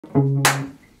Hello.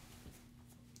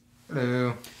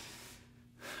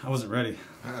 I wasn't ready.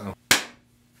 Uh-oh.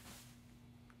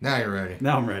 Now you're ready.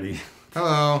 Now I'm ready.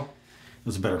 Hello. It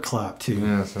was a better clap too.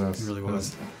 Yes, it really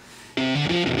was.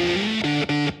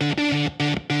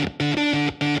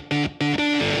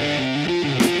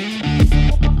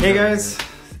 Hey guys,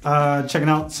 checking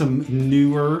out some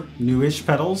newish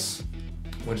pedals.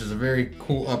 Which is a very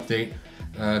cool update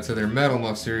to their Metal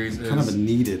Muff series. Kind of a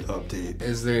needed update.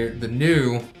 This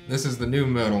is the new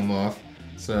Metal Muff.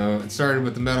 So it started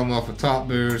with the Metal Muff with top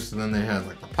boost, and then they had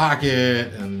like the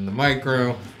pocket and the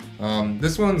micro.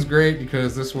 This one's great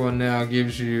because this one now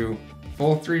gives you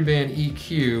full 3-band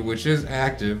EQ, which is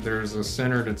active. There's a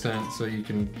center detent, so you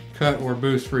can cut or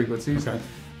boost frequencies. Okay.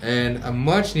 And a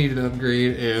much needed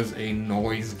upgrade is a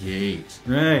noise gate.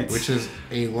 Right. Which is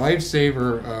a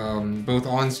lifesaver both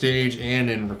on stage and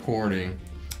in recording.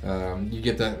 You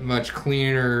get that much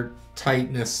cleaner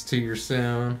tightness to your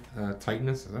sound.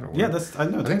 Tightness? Is that a word? Yeah, I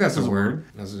think that's a word.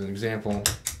 As an example,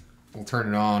 we'll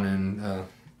turn it on and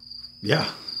yeah,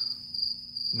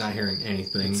 not hearing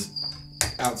anything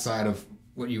outside of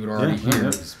what you would already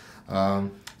hear.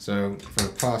 So for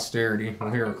posterity, we'll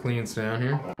hear a clean sound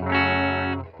here.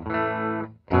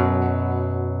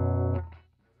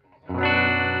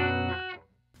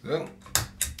 So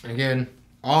again,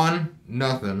 on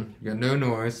nothing. You got no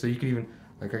noise, so you can even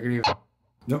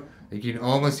nope. You can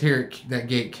almost hear that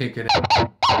gate kicking in.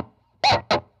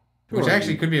 Which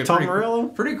actually could be a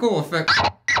pretty cool effect.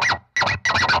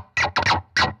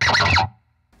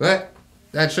 But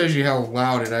that shows you how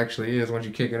loud it actually is once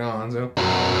you kick it on. So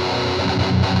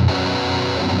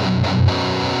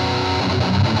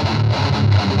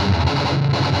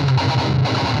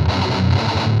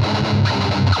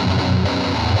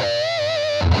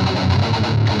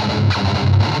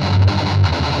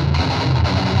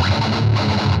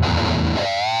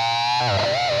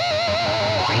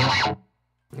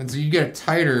and so you get a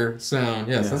tighter sound.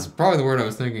 Yes, that's probably the word I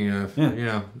was thinking of. Yeah. You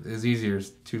know, it's easier,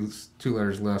 it's two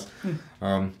letters less.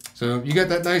 So you got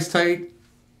that nice tight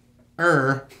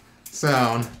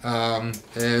sound.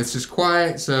 It's just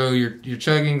quiet, so your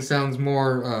chugging sounds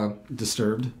more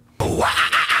disturbed.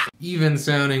 Even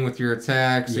sounding with your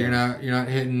attack, so you're not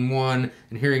hitting one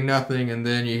and hearing nothing, and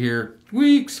then you hear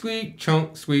squeak, squeak,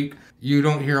 chunk, squeak. You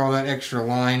don't hear all that extra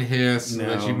line hiss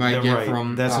that you might get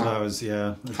from what I was,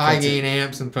 high gain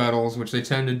amps and pedals, which they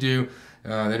tend to do.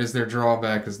 That is their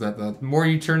drawback, is that the more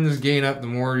you turn this gain up, the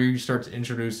more you start to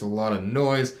introduce a lot of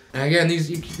noise. And again, these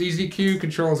EQ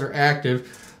controls are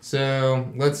active. So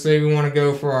let's say we want to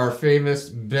go for our famous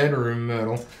bedroom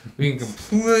metal. We can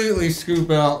completely scoop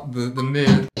out the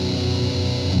mid.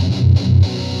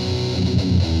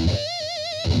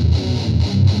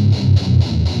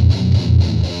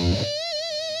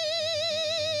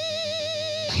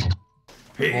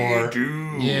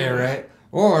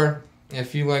 Or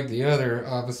if you like the other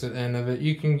opposite end of it,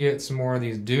 you can get some more of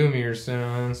these doomier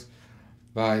sounds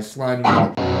by sliding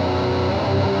or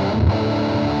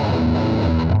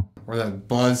that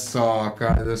buzzsaw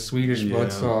kind of, the Swedish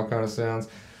buzzsaw kind of sounds.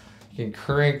 You can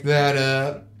crank that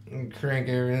up and crank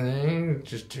everything.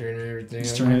 Just turn everything up.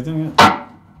 Just turn everything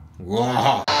up.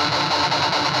 Wow.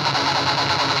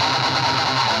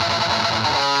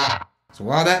 So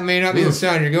while that may not be the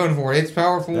sound you're going for, it's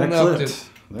powerful enough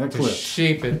to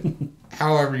shape it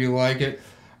however you like it.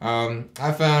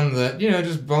 I found that,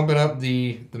 just bumping up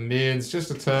the mids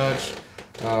just a touch.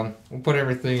 We'll put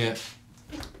everything at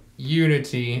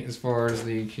unity as far as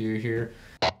the EQ here.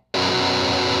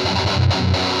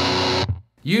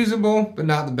 Usable, but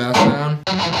not the best sound.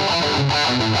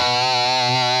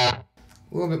 A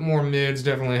little bit more mids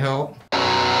definitely help.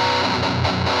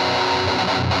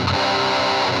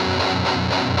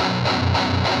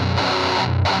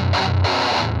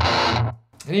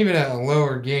 And even at a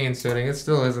lower gain setting, it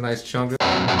still has a nice chunk.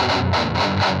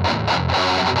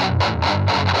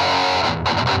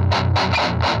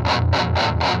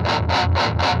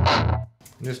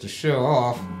 Just to show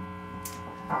off,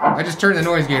 I just turned the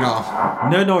noise gate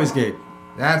off. No noise gate.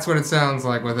 That's what it sounds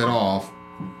like with it off.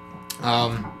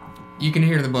 You can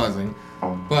hear the buzzing,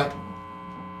 but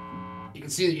you can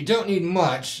see that you don't need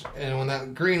much, and when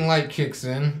that green light kicks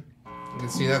in, you can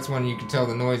see that's when you can tell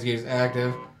the noise gate is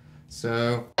active.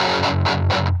 So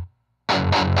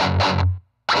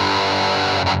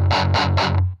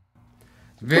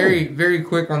very, very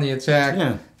quick on the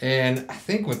attack, and I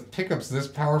think with pickups this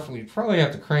powerful, you probably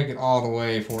have to crank it all the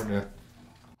way for it to.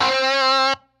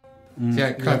 See how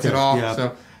it cuts it off. Yeah.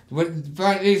 So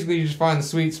basically, you just find the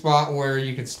sweet spot where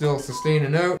you can still sustain a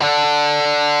note.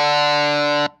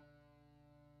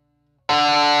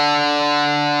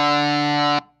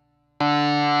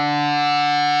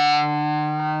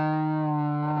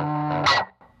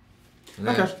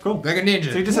 Okay, cool. Like a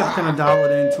ninja. So you just have to kind of dial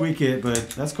it in, tweak it, but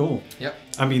that's cool. Yep.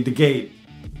 I mean, the gate.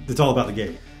 It's all about the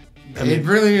gate. I mean, It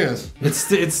really is. I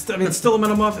mean, it's still a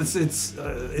metal muff. It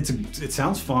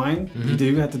sounds fine. You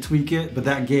do have to tweak it, but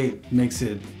that gate makes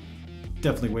it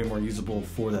definitely way more usable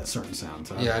for that certain sound.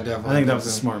 So Yeah, definitely. I think that was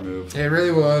a smart move. It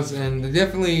really was, and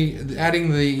definitely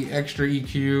adding the extra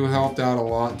EQ helped out a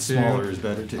lot too. Smaller is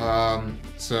better too.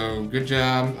 So good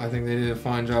job. I think they did a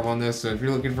fine job on this. So if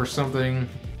you're looking for something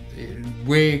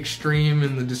way extreme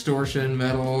in the distortion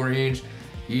metal range,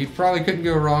 you probably couldn't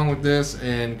go wrong with this.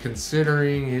 And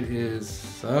considering it is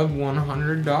sub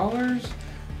 $100,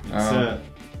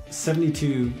 it's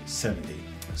 $72.70.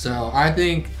 So I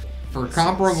think for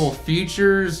comparable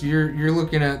features, you're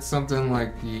looking at something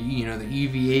like the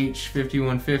EVH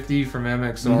 5150 from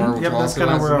MXR, which Yep, that's also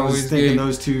kind of has where a I was noise thinking gate.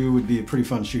 those two would be a pretty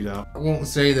fun shootout. I won't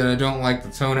say that I don't like the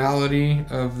tonality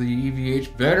of the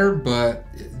EVH better, but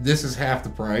this is half the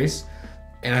price,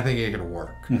 and I think it could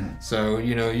work. So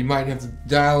you might have to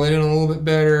dial it in a little bit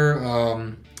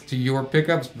better to your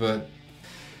pickups, but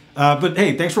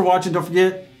hey, thanks for watching. Don't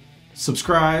forget,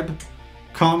 subscribe,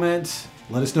 comment.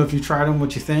 Let us know if you tried them,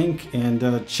 what you think,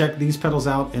 and check these pedals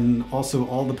out, and also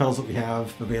all the pedals that we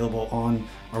have available on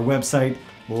our website,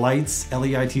 Leitz,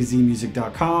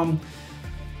 Leitzmusic.com.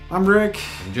 I'm Rick.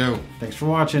 Joe. Thanks for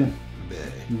watching.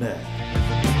 Bye. Bye.